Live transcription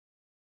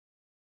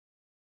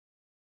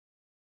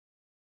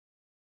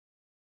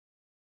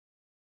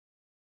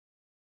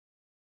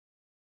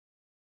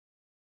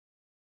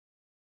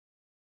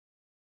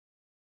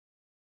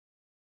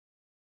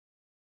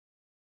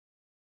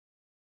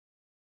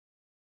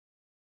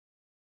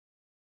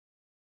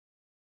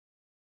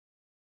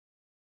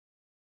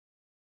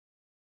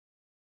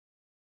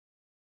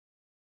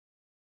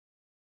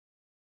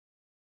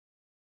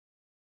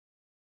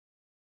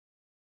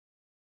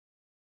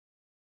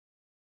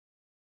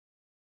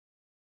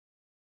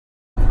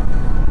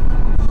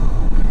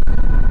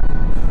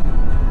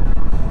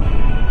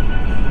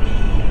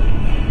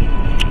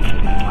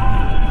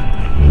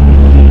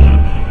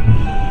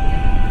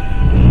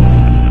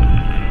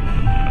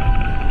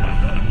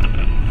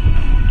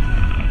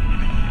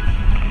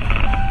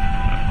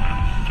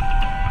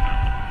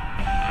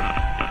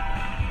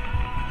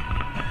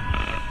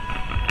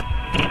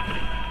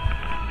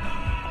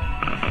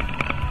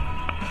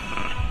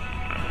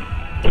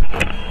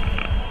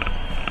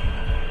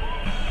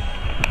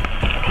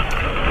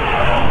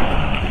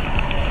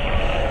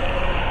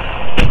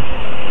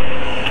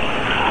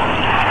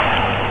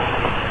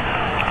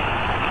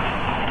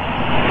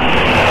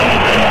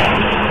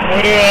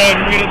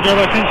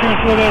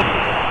insurance with us?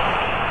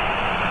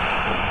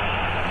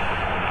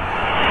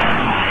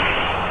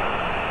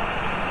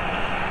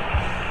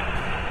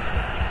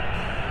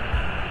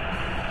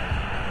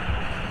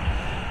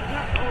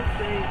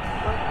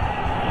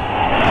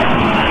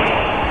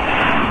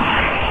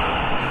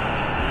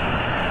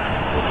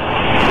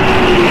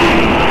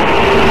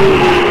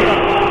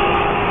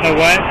 No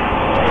what?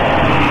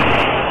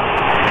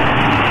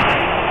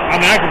 I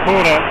mean, I can pull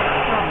it up,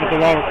 but the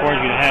law requires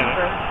you to have it.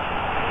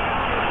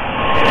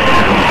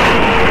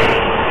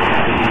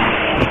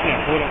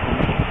 Yeah, pull it up for me.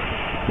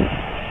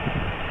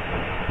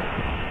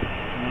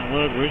 Now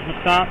look, where's my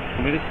stop?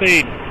 Give me the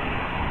speed.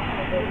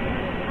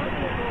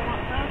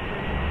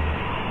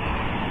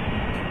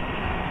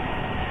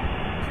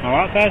 A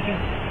lot faster?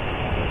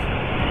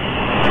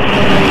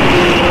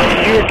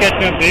 You were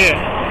catching up to it.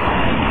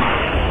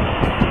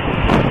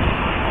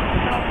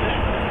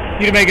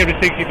 You to make it up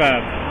to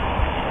 65.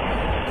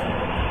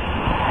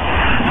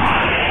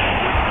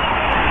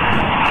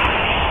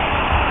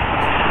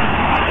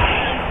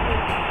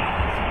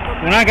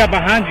 When I got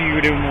behind you, you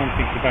were doing more than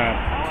 65.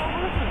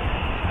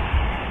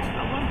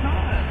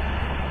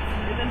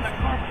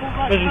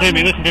 Listen to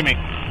me, listen to me.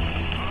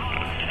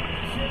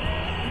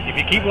 If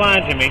you keep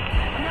lying to me.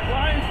 I'm not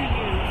lying to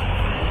you.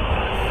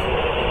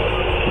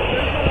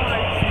 There's no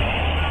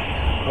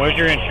license. Where's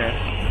your insurance?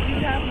 You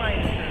have my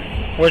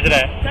insurance. Where's it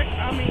at?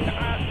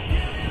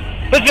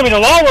 Listen to me,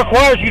 the law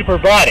requires you to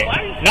provide it,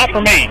 not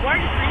for me. Why are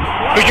you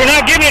screaming? Because you're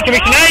not giving it to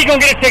me, so now you're going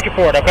to get a ticket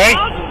for it, okay?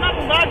 The law does not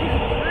provide you to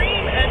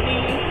scream at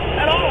me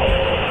at all.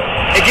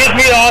 It gives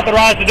me the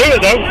authorized to do it,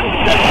 though.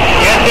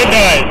 Yes, it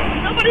does.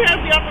 Nobody has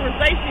the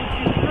authorization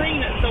to scream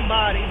at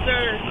somebody,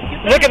 sir.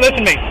 Listen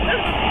to me. This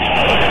is the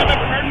stupidest thing I've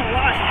ever heard in my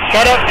life.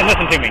 Shut up and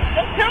listen to me.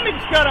 Don't tell me to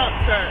shut up,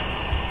 sir.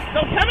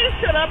 Don't tell me to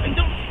shut up and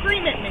don't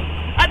scream at me.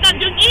 I'm not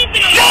doing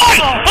anything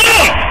illegal.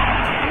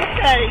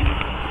 Okay.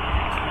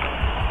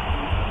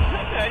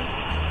 Okay.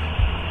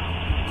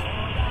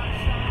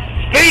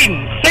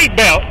 Speeding,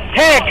 seatbelt,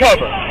 tag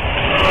cover.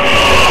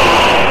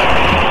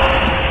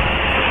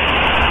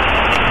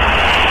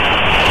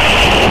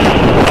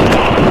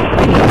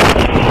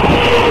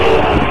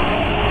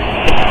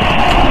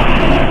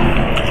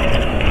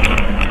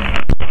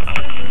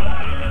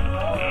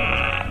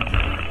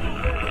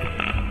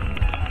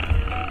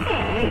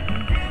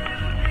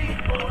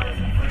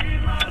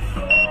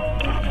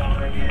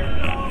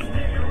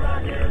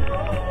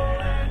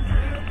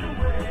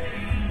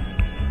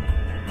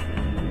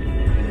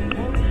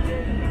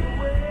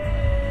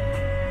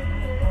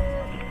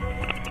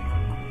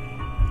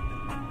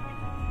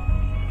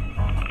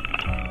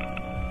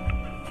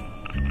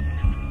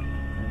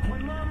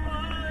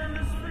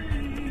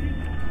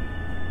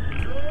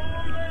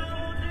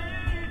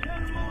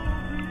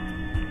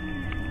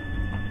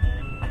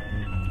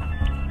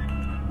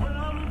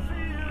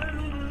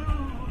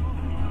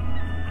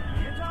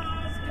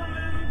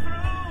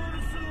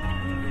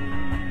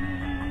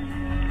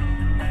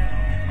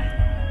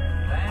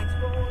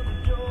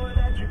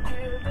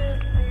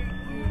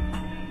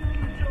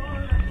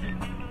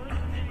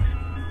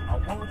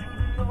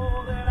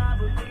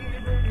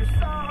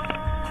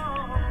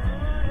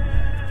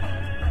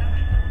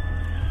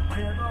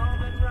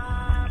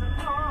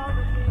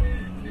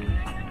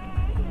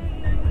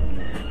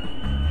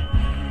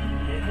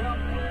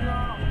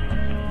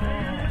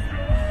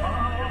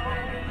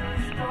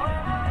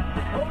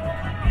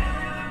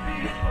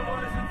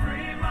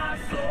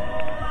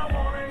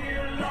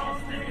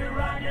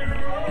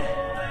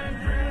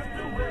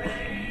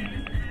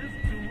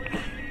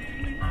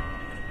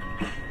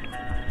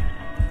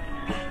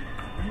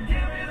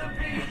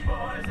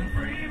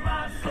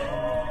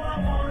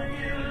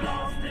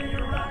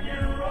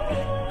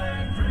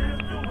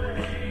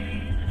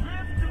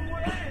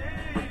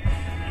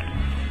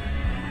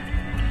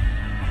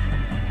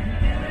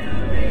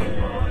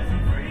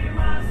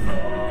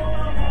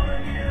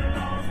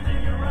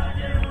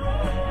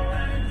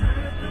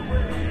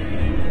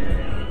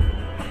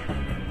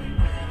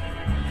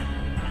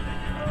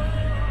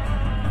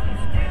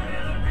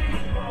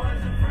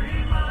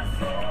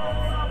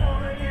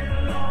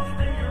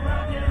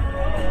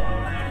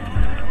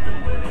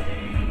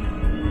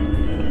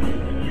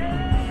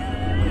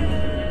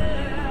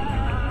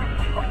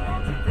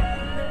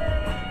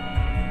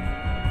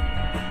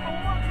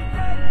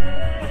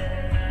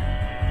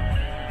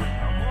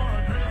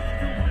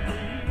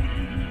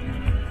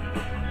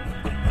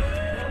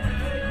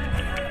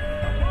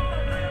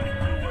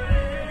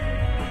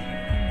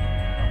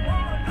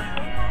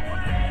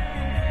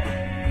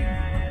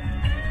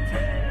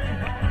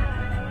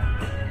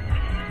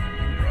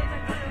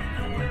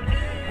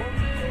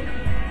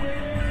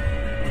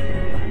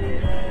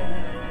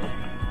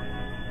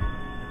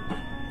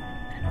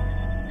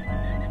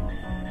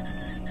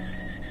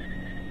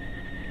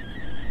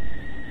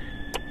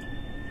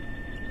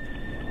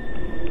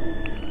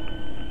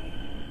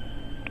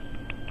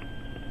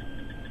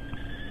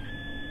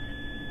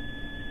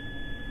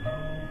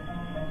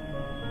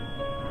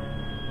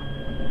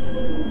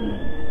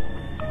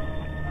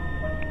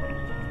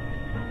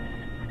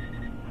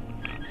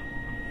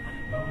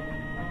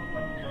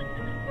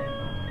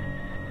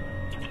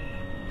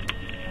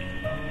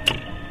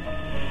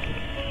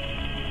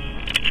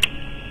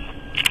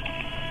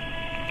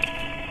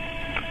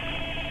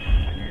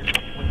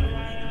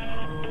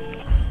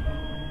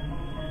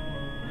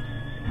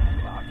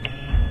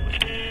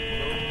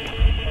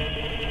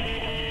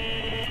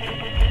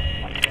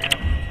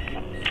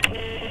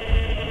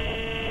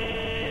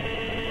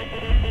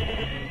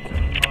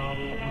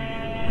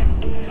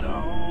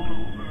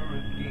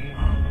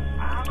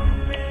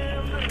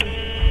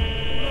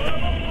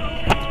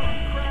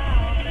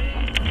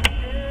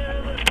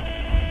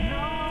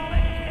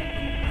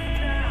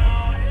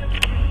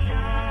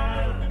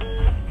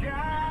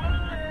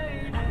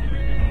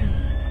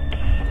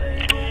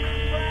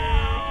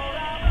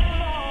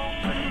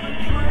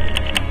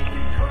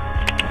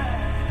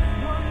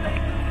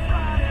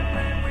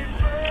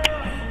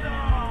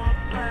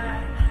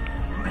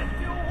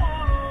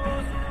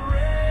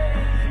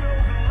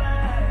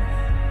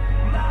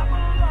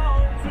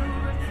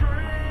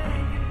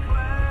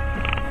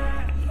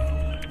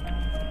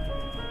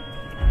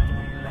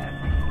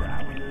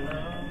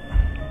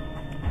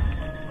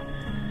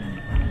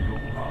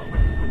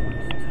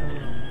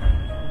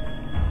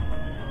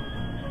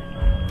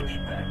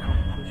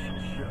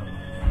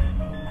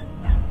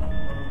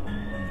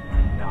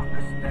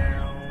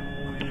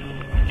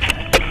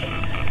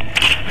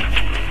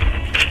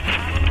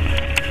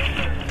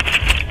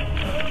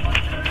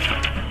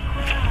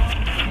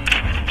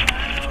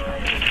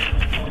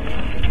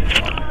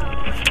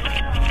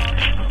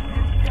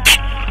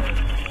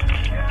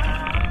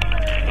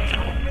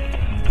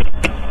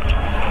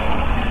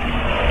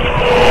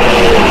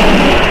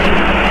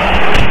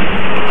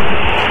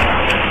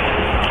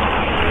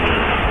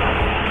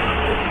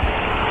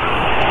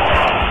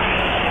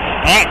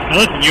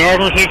 Listen, you are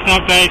over 6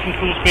 violations,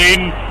 full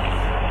speeding,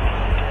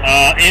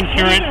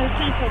 insurance.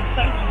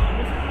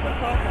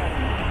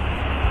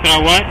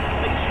 What?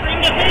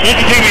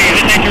 Listen to me,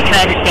 this ain't your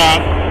traffic stop.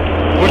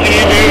 What you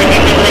need to do is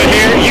this is right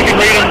here, you can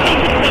read them.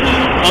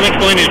 I'm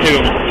explaining it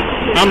to them.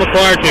 I'm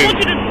required to.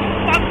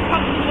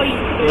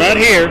 Right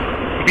here,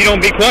 if you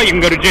don't be quiet, you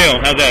can go to jail.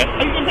 How's that?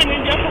 Are you going to take me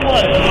to jail for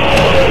what?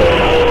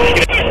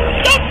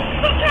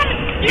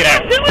 Get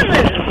out. You're not doing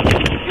this.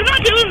 You're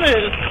not doing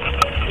this.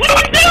 What are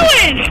you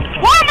doing?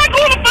 Why am I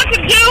going to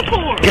fucking jail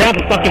for? Get out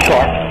of the fucking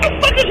car. What the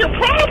fuck is your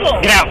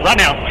problem? Get out, right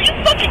now. Are you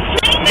fucking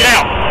kidding me? Get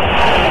out.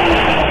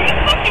 Are you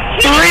fucking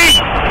kidding me?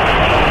 3!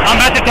 I'm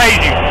about to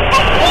tase you. For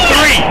what?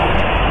 3!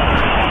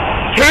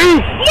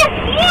 2! For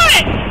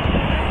what?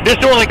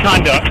 Disorderly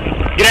conduct.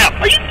 Get out.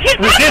 Are you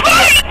kidding me? My Resisting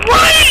car is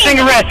running! Resisting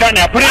arrest right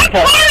now. Put it in the My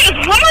park. car is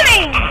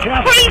running!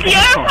 Crazy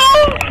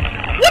asshole!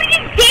 What are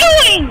you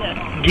doing?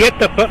 Get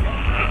the fuck.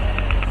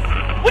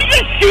 What, are you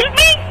gonna shoot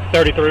me?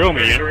 33 on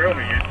me.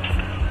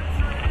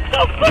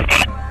 The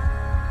fuck?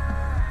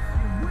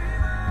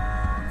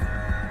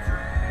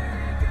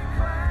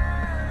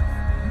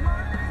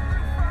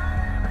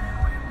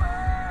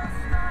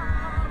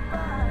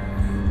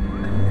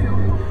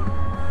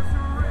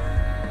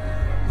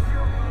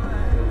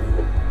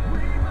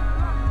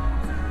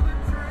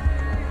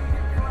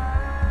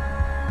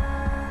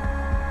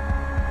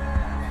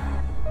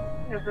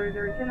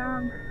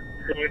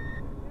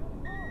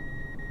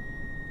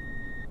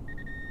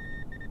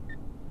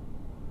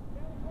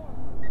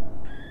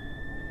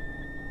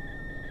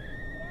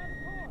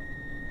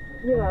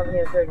 You love me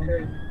at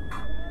 33.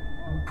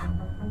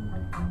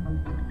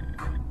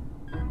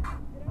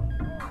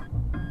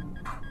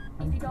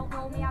 If you don't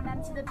know me, I'm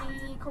M to the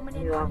B, coming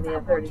in. You love me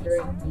at 33.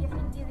 You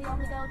think you're the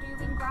only girl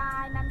doing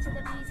grime. M to the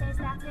B says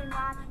stepping in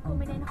line,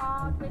 coming in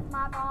hard with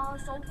my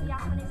bars. Sophie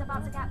Aspen is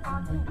about to get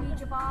gone. Read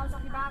your bars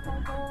off your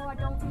iPhone 4. I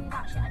don't do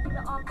that shit, I do it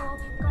all go.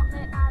 Got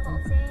hurt by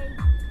little T,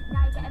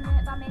 now you're getting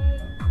hurt by me.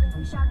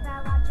 You shag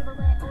their lad, you're a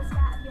little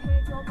scat. Have you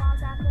heard your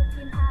bars are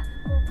fucking pet,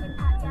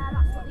 yeah,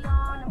 that's what they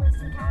are. Now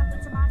listen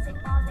carefully to my sick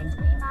bars, they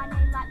scream my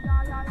name like yo,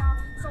 yo, yo.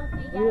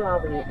 Sophie, yeah, You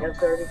love me at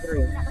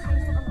 33. at the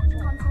face of a much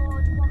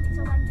contour. Do you want me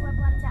to lend you a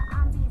blender?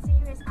 I'm being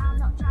serious, I'm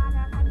not trying to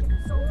offend you.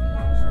 Sophie,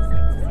 yeah, she'll stick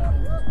to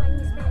singing. Cause when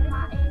you spit,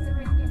 my ears are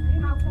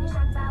ringing. How can you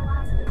shag their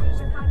lads? Is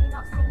your fanny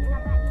not singing? I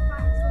bet your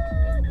fanny's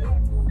fucking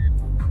ringing.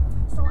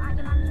 So at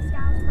your man, your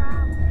scouts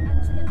brow. M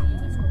to the B,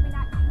 he's coming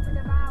at you with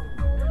a row.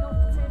 You're enough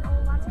to turn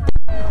all lads out.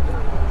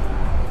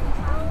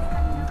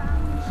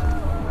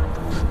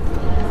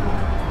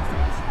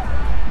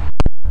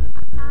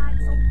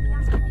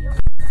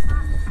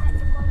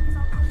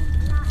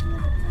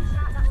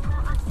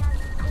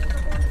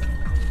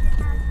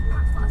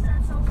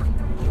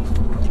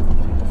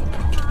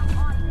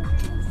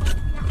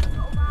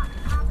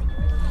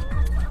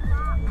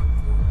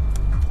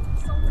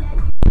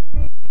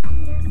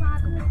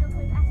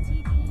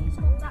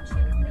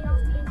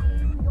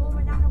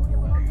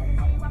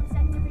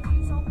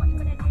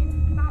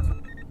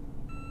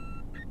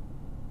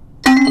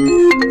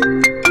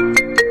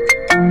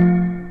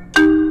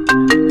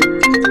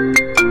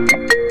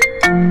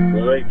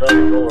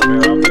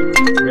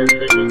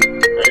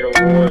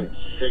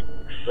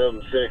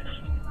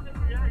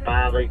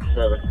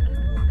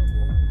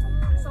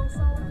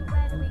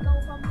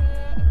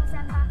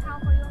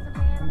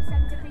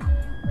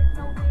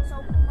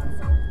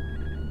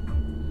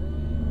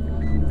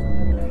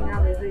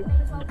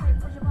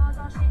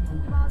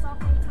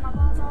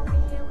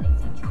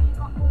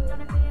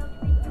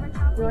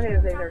 Go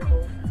ahead, say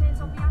 34.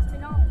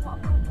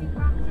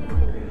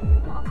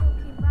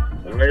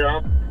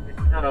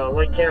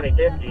 Lake County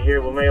deputy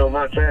here with me on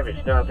my traffic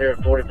stop here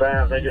at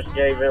 45. They just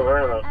gave them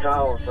around a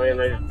call saying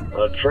there's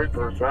a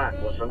trooper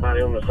fighting with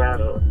somebody on the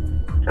side of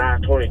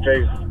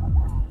I-22.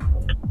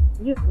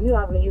 You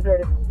love me,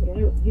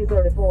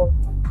 U34.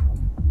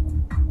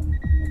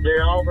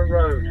 They're Auburn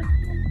Road.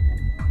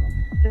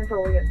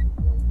 10-4, we get.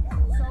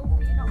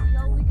 Sophie, you're not the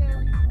only girl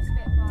who can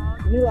spit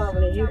bars. You love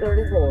me,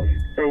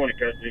 U34. Throw one in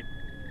custody.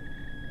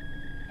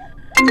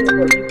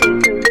 10-4,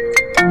 U22.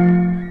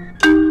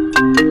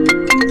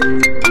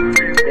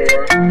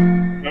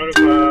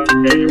 Notify,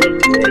 Katie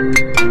Westboy.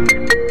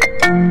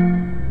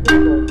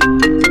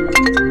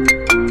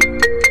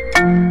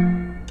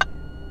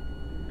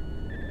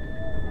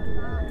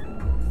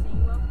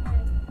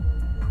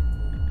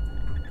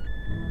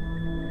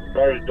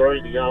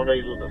 Do y'all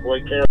need the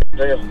Lake County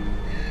test?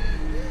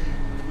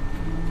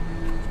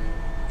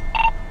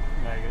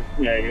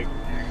 Negative.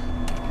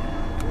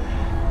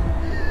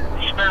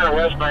 Spare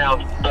westbound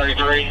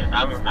 33.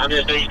 I'm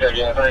just east of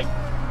you, I think.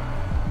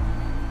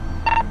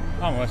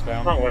 I'm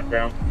westbound. I'm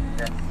westbound.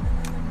 Yeah.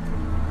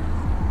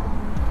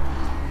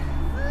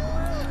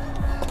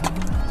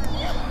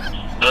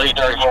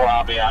 $334,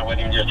 I'll be out with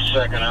you in just a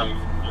second. I'm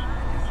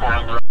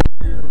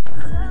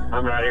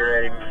right here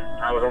at him.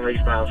 I was on the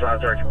eastbound side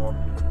of 31.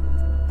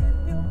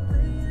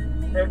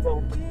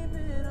 Simple.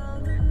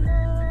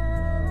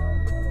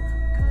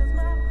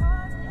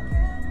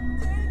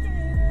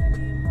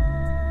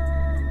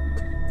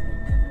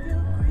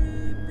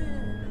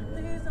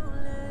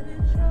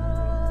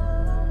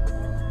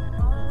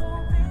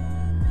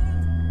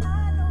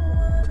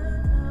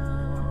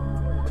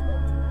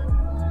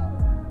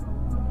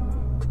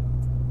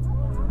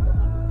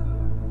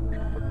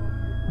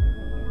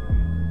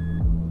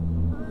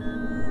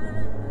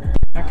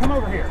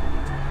 come over here.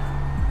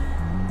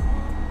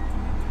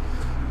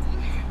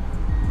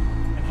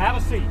 And have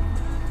a seat.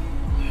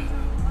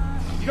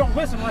 You don't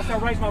listen unless I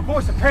raise my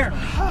voice, apparently.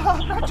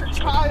 I'm not your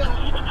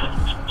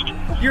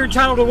child. You're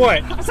entitled to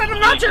what? I said I'm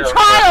not your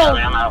child.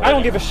 I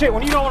don't give a shit.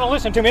 When you don't want to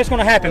listen to me, it's going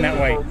to happen that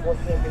way.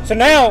 So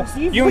now,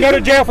 you can go to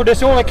jail for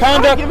disorderly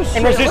conduct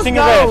and resisting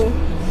arrest.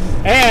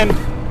 And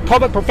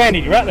public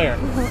profanity, right there.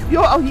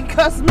 You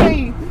cussed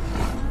me.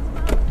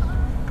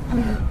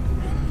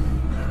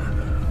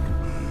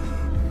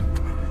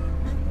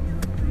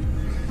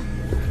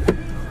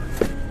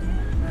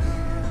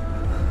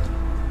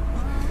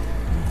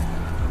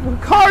 The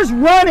car's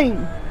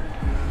running.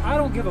 I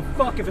don't give a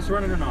fuck if it's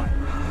running or not.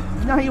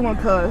 Now you want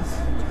to cuss.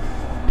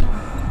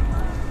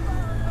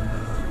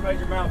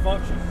 Major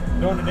malfunction.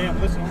 Doing the damn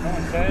listen on what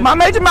I'm saying. My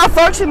major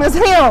malfunction is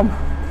him.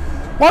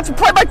 Why don't you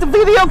play back the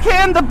video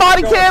cam, the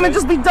body cam, and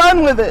just be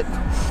done with it?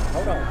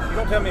 Hold on. You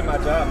don't tell me my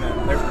job, man.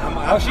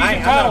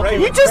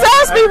 You just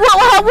asked me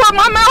what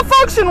my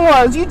malfunction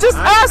was. You just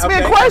asked me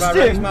a question. Have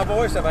I raised my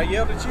voice? Have I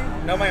yelled at you?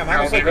 No, ma'am.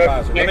 I'm a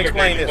supervisor. Let me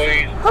explain this.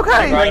 Okay.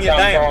 I bring it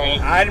down.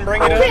 I didn't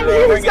bring it up.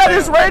 He's got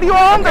his radio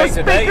on, there's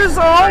speakers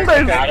on.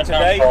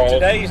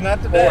 Today's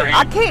not the day.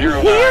 I can't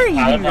hear you.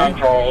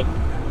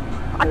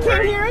 I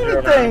can't hear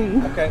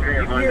anything. Okay.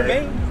 You can hear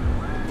me.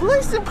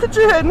 Listen, put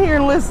your head in here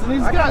and listen.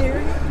 He's got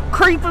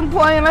creeping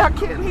playing. I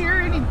can't hear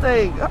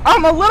anything.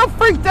 I'm a little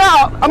freaked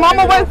out. I'm on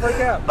my way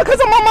because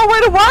I'm on my way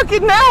to work,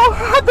 and now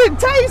I've been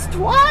tased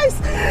twice,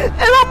 and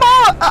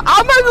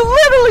I'm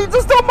literally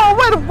just on my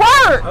way to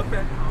work.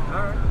 Okay.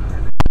 All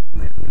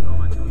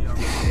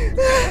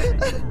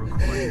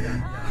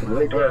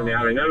right. 12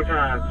 now. No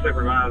time,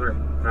 supervisor.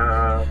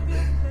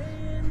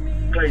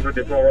 Taser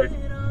deployed.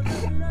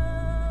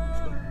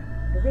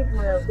 I think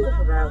my other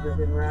supervisor's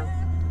in route.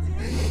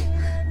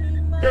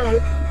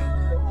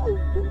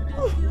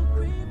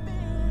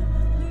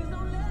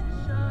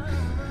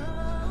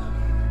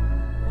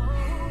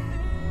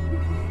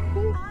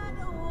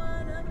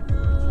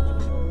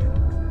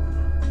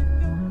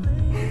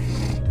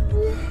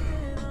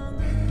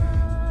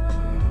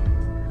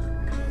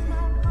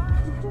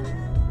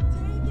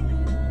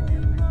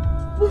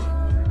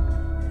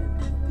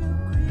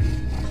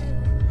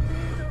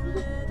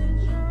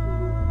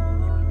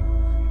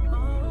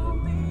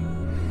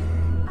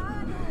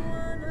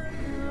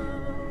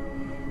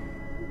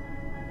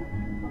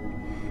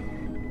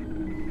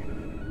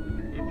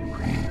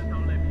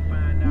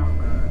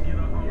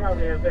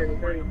 Probably have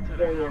 33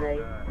 DNA.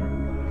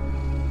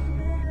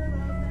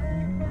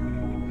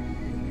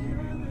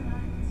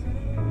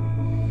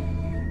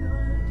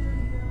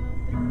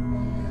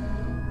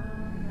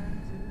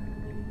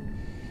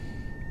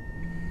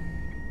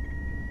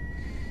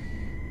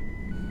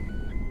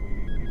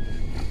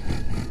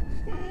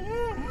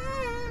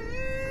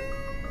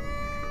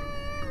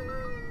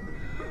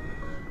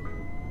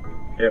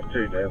 F2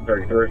 down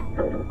 33.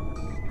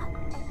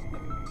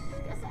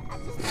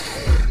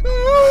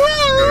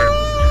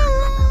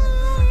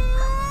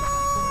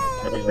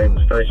 He's leaving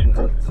the station.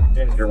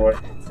 End your way.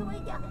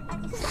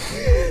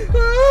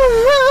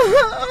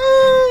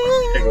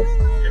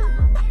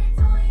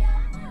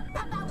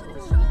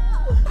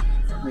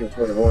 You're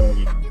 21 when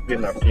you get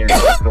an opportunity to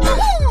go away.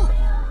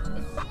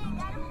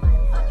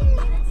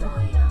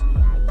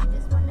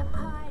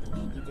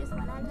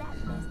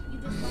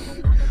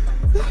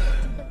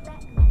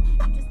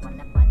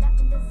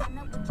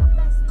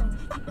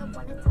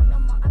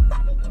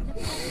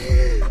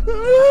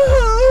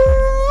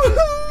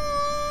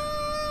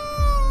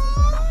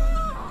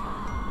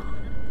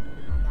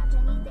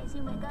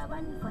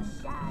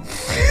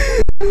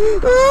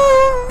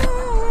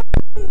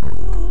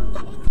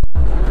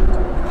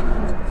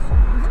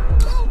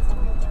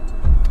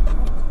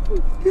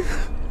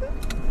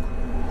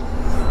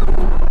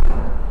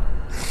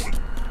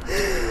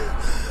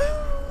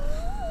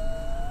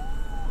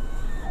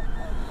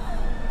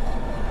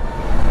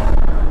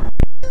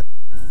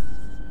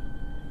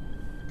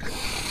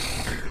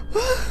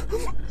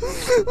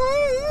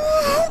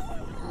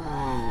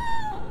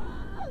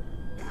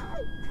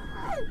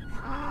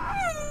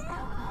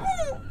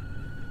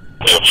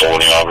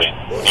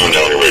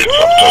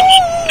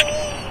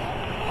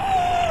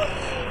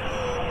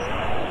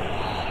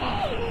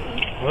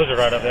 Those are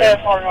right up there.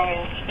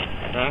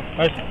 Huh?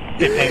 That's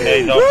 15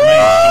 days off for me.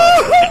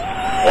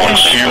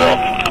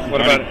 1-0.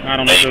 What about it? I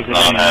don't know if those are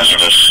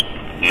non-hazardous.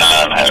 9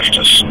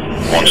 hazardous.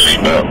 1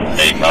 seatbelt.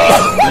 8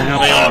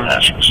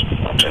 non-hazardous. You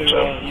want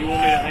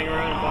me to hang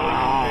around and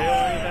bother you or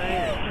anything?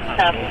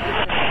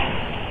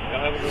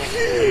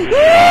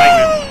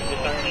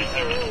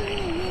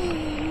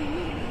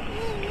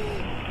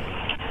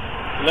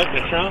 Look,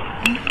 the trunk?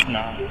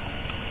 No.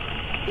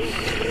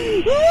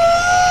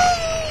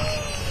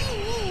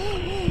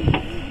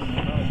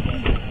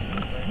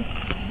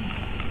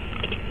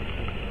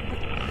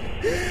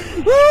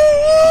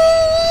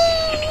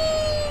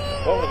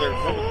 What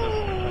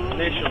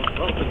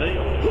was the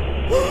deal?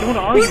 She wanted to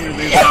argue with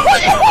me about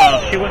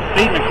she wasn't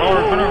speeding, the car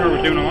in front of her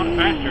was doing a lot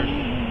faster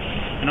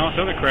and all this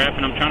other crap,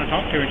 and I'm trying to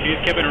talk to her and she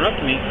just kept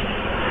interrupting me.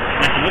 And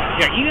I said, look,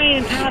 Yeah, you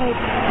ain't entitled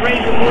to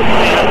raise your voice.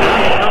 I'm not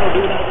entitled to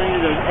do what I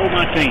bring to hold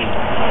my team.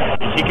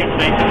 And she kept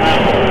saying something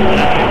else. And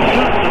I said,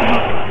 shut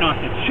up. No,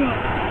 I said, shut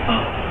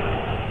up.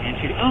 And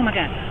she said, oh my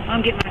God,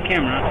 I'm getting my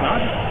camera. I said,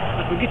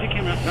 I'll get your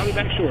camera. I said, I'll be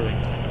back shortly.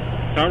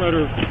 So I wrote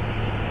her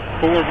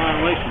 4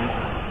 violations.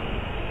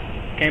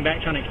 Came back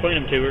trying to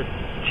explain them to her.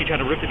 She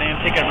tried to rip the damn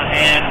ticket out of my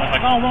hand. I was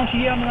like, oh, why don't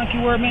you yell me like you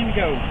were a minute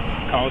ago?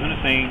 Causing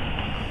a scene.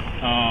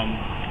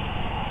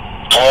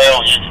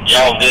 Well,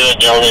 y'all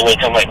good. Y'all need me to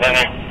come back down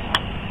there?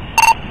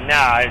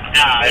 Nah,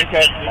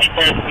 okay.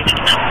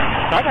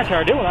 So I got to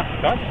her deal with her.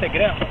 So I just take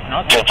it out. And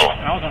I was going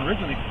to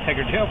originally take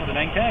her to jail for the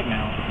dang tag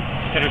now.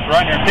 Instead of just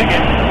writing her a ticket.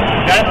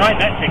 I didn't write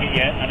that ticket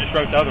yet. I just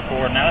wrote the other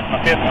 4, and now that's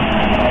my 5th one.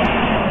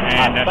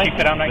 And she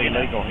said I'm not getting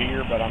legal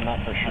here, but I'm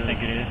not for sure. I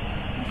think it is.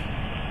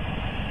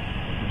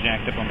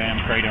 Jacked up on damn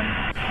kratom.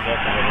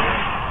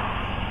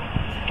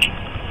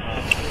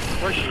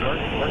 Where's she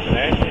working? Where's it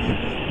at?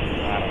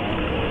 I don't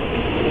know.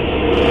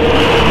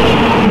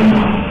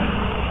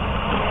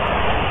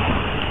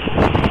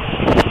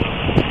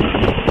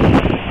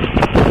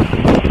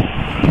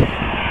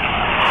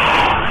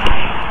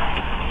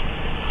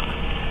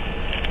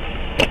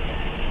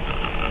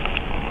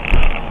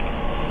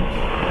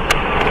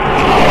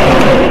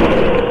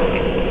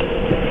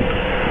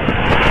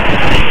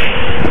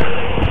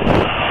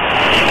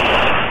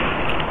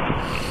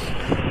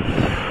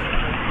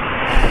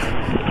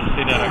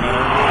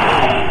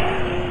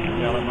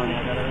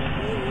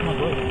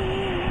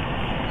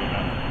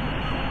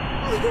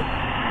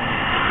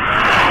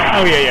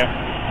 Oh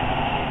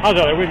yeah. I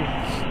was out there with you. I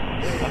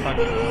thought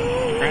you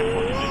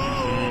transported it.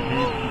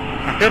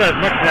 I filled as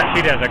much of that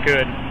sheet as I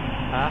could.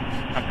 Huh?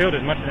 I filled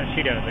as much of that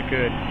sheet out as I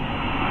could.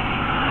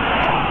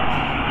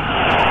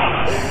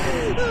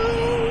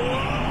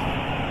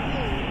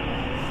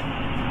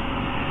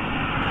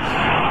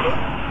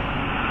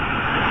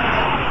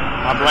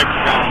 My brakes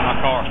are gone in my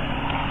car.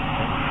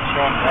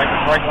 Showing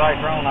brake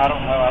lights are on. I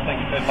don't know. I think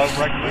it said low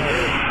brake.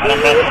 I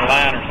don't know if it's a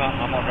line or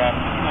something. I'm gonna drive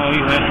it. Oh,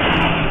 you had.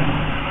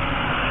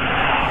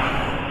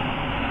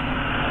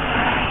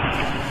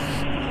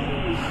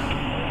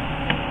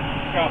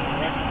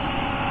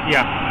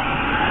 Yeah.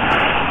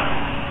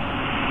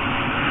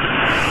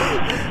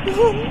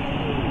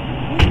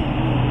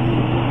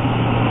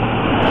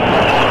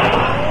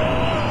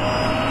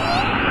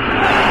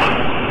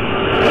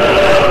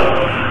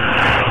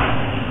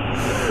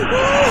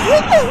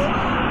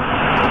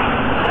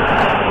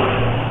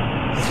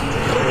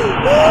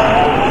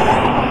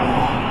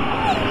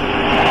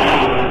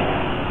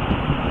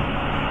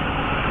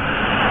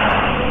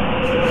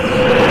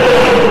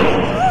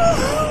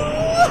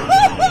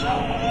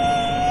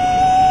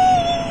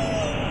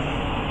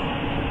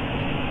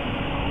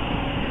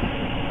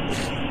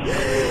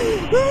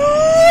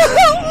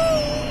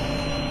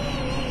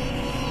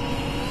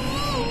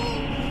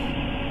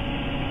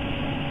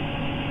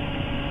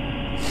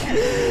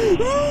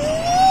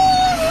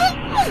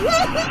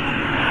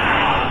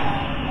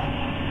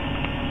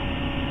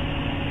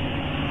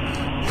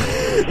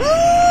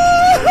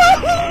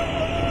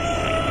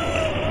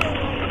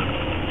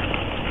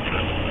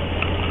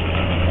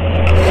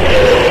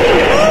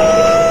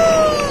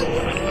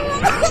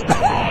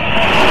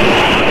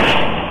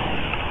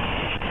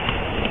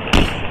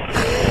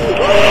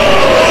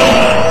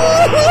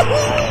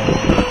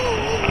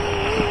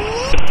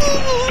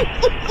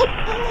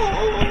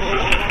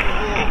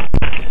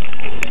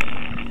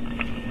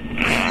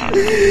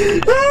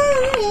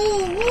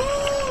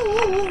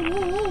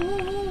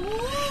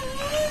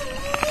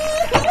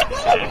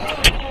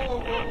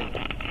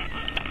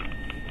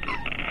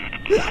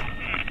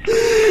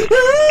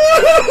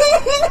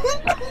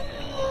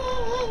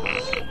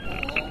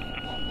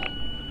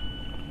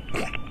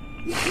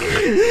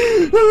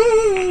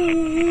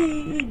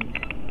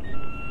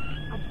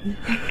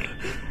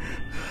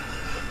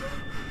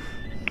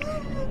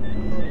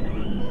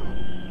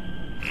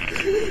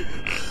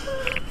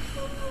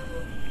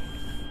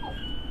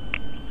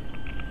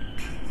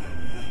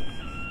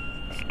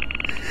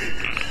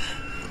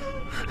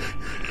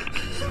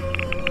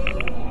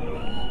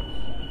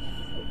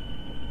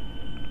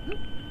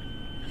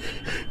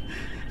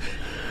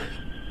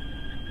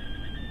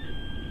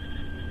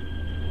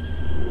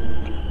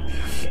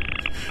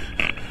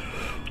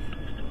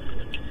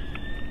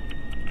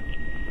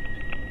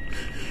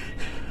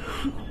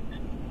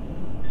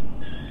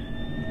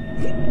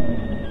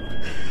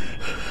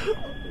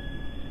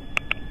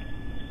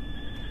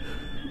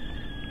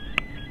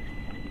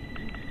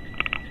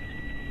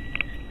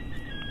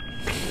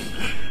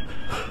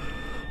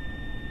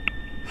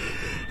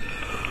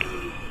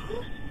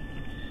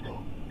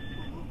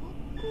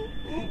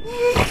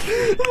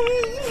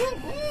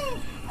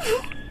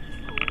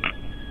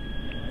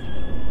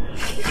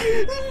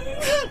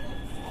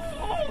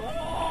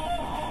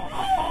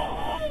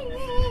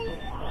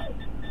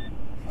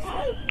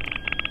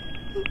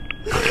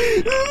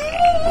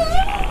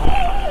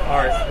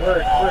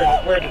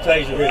 Where'd the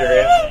taser hit her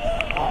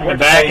at? In the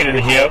back and in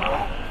the hip.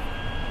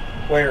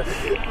 Where?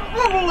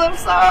 On the left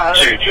side.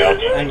 Shoot, Joe.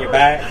 On your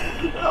back?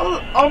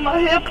 On my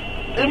hip.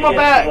 In my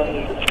back.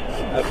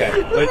 Okay,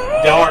 but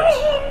darts.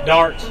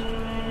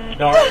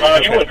 You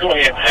want to go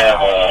ahead and have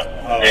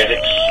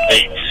medics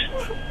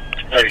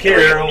 833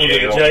 Carry her on to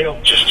the jail.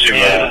 Just to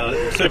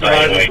supervisor.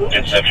 evaluate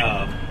inception.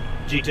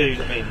 G2's,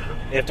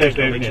 F2's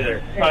going to meet you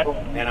there. Right.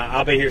 And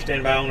I'll be here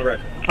standing by on the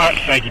record. All right,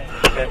 thank you.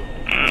 Okay.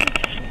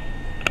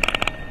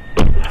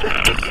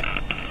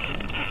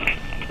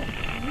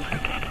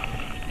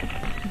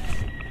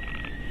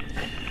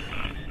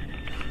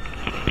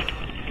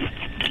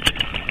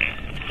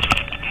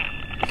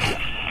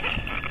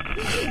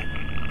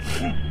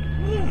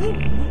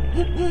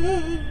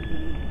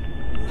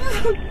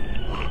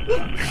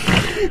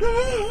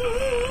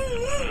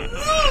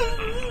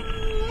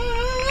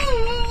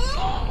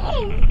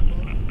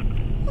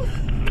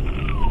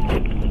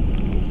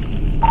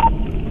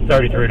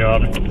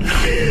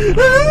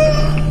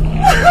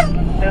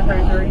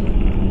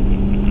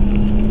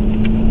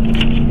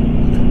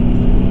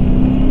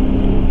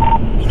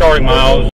 $33. Starting miles